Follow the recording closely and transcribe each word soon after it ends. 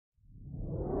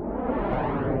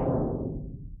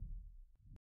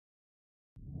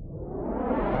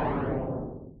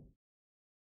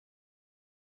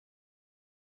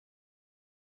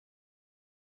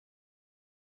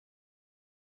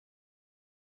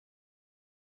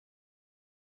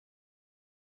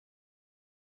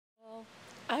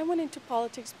I went into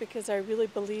politics because I really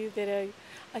believe that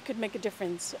I could make a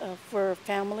difference for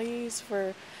families,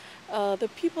 for the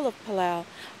people of Palau.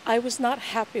 I was not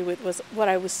happy with what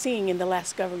I was seeing in the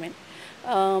last government.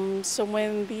 So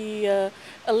when the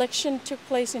election took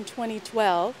place in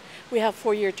 2012, we have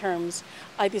 4-year terms,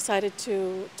 I decided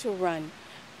to run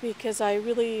because I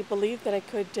really believed that I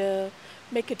could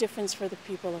make a difference for the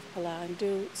people of Palau and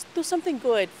do something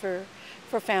good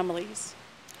for families.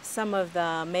 Some of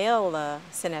the male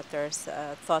senators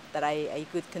thought that I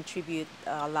could contribute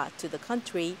a lot to the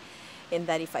country, and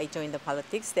that if I join the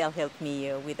politics, they'll help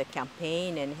me with the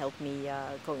campaign and help me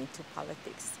go into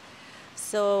politics.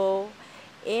 So,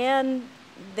 and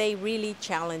they really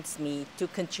challenged me to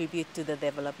contribute to the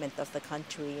development of the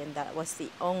country, and that was the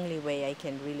only way I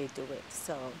can really do it.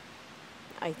 So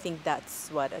I think that's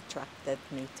what attracted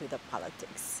me to the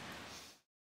politics.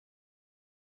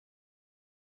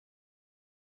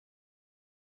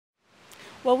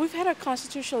 Well, we've had a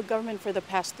constitutional government for the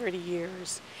past 30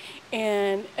 years.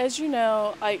 And as you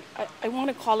know, I want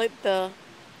to call it the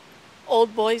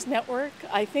old boys network.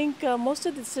 I think most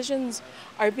of the decisions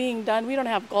are being done. We don't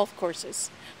have golf courses,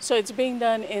 so it's being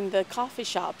done in the coffee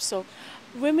shops. So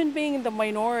women being in the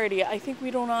minority, I think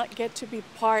we do not get to be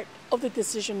part of the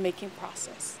decision-making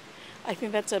process. I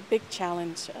think that's a big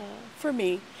challenge for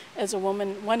me as a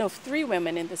woman, one of 3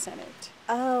 women in the Senate.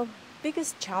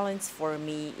 Biggest challenge for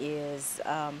me is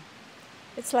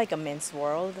it's like a men's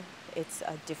world. It's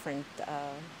a different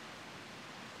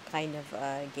kind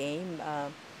of game.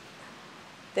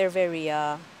 They're very,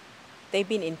 they've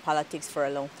been in politics for a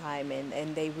long time,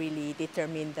 and they really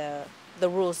determine the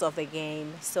rules of the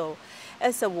game. So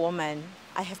as a woman,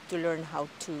 I have to learn how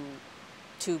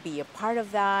to be a part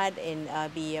of that and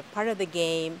be a part of the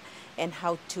game, and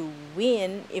how to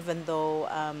win even though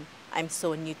I'm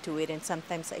so new to it, and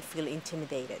sometimes I feel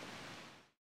intimidated.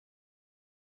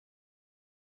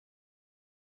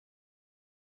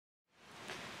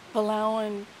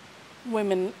 Palauan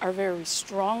women are very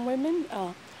strong women.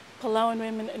 Palauan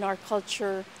women in our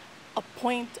culture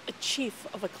appoint a chief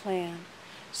of a clan.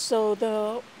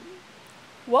 So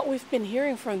what we've been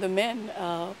hearing from the men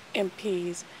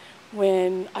MPs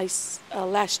when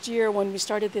last year when we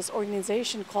started this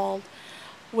organization called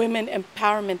Women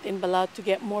Empowerment in Palau to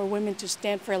get more women to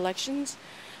stand for elections,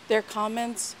 their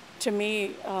comments to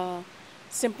me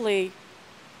simply,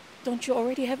 don't you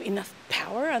already have enough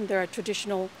power under our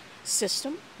traditional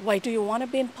system? Why do you want to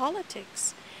be in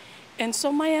politics? And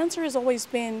so my answer has always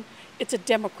been, it's a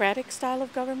democratic style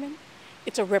of government.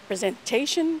 It's a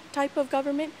representation type of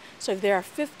government. So if there are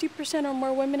 50% or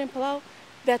more women in Palau,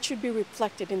 that should be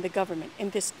reflected in the government,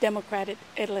 in this democratic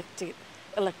elected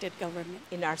government.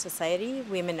 In our society,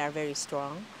 women are very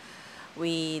strong.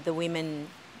 The women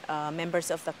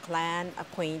members of the clan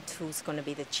appoint who's going to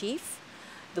be the chief.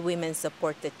 The women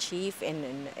support the chief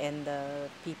and the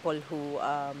people who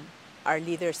are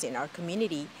leaders in our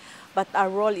community. But our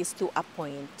role is to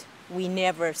appoint. We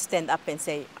never stand up and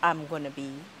say, I'm going to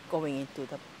be going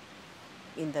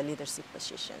in the leadership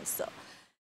positions. So.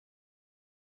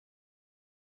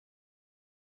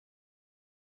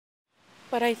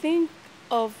 But I think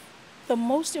of the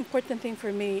most important thing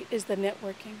for me is the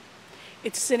networking.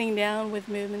 It's sitting down with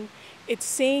women. It's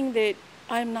seeing that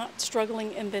I'm not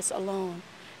struggling in this alone.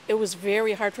 It was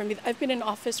very hard for me. I've been in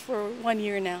office for 1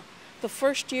 year now. The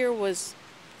first year was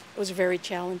very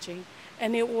challenging.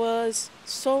 And it was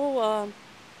so,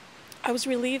 I was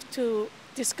relieved to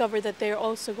discover that they're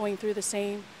also going through the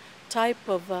same type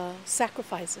of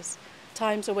sacrifices,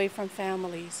 times away from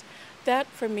families. That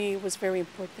for me was very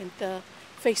important, the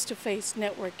face-to-face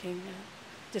networking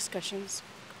discussions.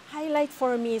 Highlight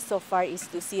for me so far is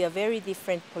to see a very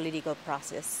different political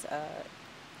process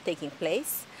taking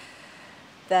place.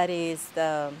 That is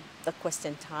the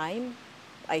question time.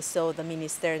 I saw the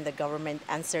minister and the government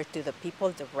answer to the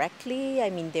people directly. I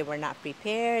mean, they were not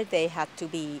prepared. They had to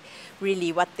be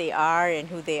really what they are and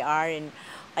who they are, and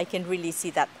I can really see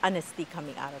that honesty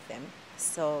coming out of them.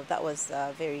 So that was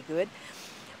very good.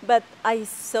 But I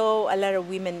saw a lot of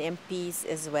women MPs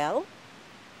as well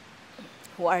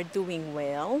who are doing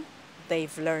well.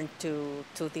 They've learned to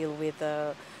deal with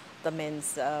the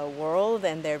men's world,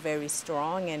 and they're very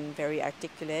strong and very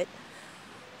articulate.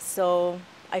 So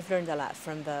I've learned a lot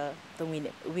from the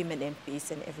women MPs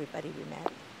and everybody we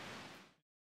met.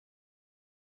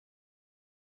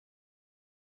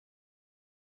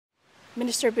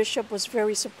 Minister Bishop was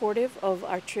very supportive of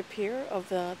our trip here, of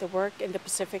the work in the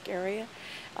Pacific area.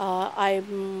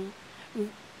 I'm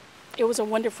It was a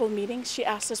wonderful meeting. She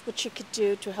asked us what she could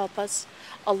do to help us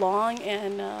along,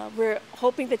 and we're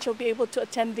hoping that she'll be able to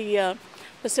attend the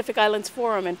Pacific Islands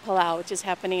Forum in Palau, which is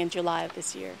happening in July of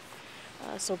this year.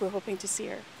 So we're hoping to see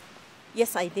her.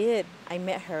 Yes, I did. I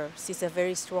met her. She's a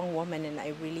very strong woman, and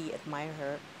I really admire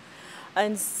her.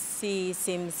 And she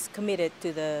seems committed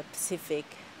to the Pacific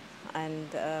and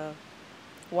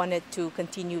wanted to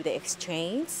continue the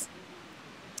exchange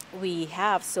we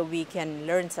have so we can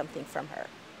learn something from her.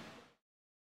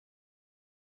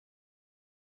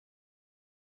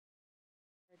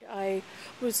 I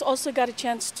was also got a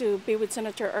chance to be with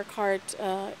Senator Urquhart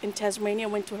in Tasmania,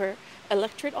 went to her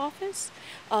electorate office,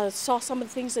 saw some of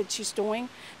the things that she's doing.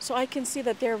 So I can see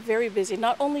that they're very busy,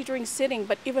 not only during sitting,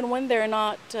 but even when they're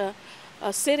not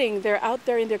sitting, they're out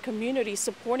there in their communities,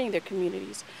 supporting their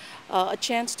communities. A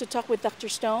chance to talk with Dr.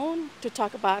 Stone, to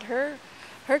talk about her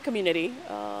community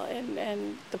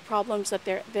and the problems that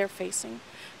they're facing.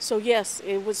 So yes,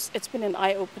 it's been an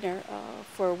eye-opener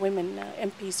for women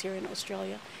MPs here in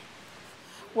Australia.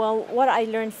 Well, what I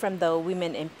learned from the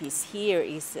women MPs here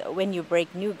is when you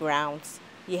break new grounds,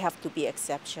 you have to be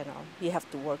exceptional. You have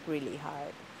to work really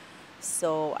hard.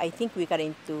 So I think we got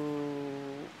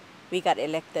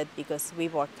elected because we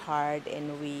worked hard,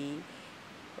 and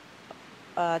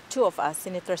two of us,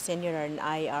 Senator Senior and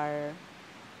I, are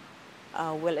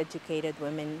well-educated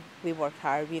women. We work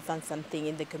hard. We've done something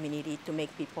in the community to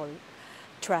make people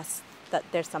trust that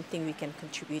there's something we can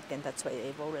contribute, and that's why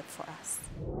they voted for us.